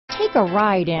Take a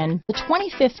ride in the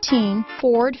 2015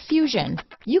 Ford Fusion.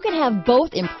 You can have both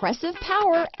impressive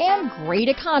power and great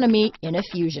economy in a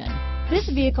Fusion. This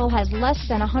vehicle has less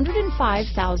than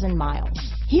 105,000 miles.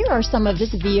 Here are some of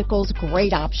this vehicle's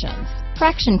great options: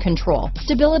 traction control,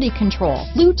 stability control,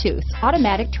 Bluetooth,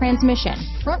 automatic transmission,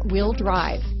 front wheel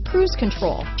drive, cruise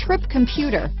control, trip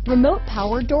computer, remote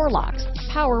power door locks,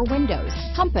 power windows,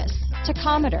 compass,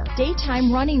 tachometer,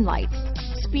 daytime running lights,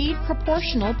 speed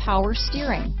proportional power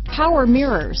steering, power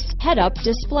mirrors, head-up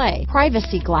display,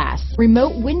 privacy glass,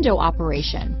 remote window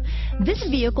operation. This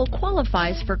vehicle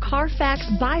qualifies for Carfax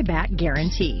buyback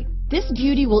guarantee. This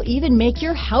beauty will even make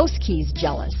your house keys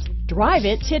jealous. Drive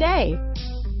it today.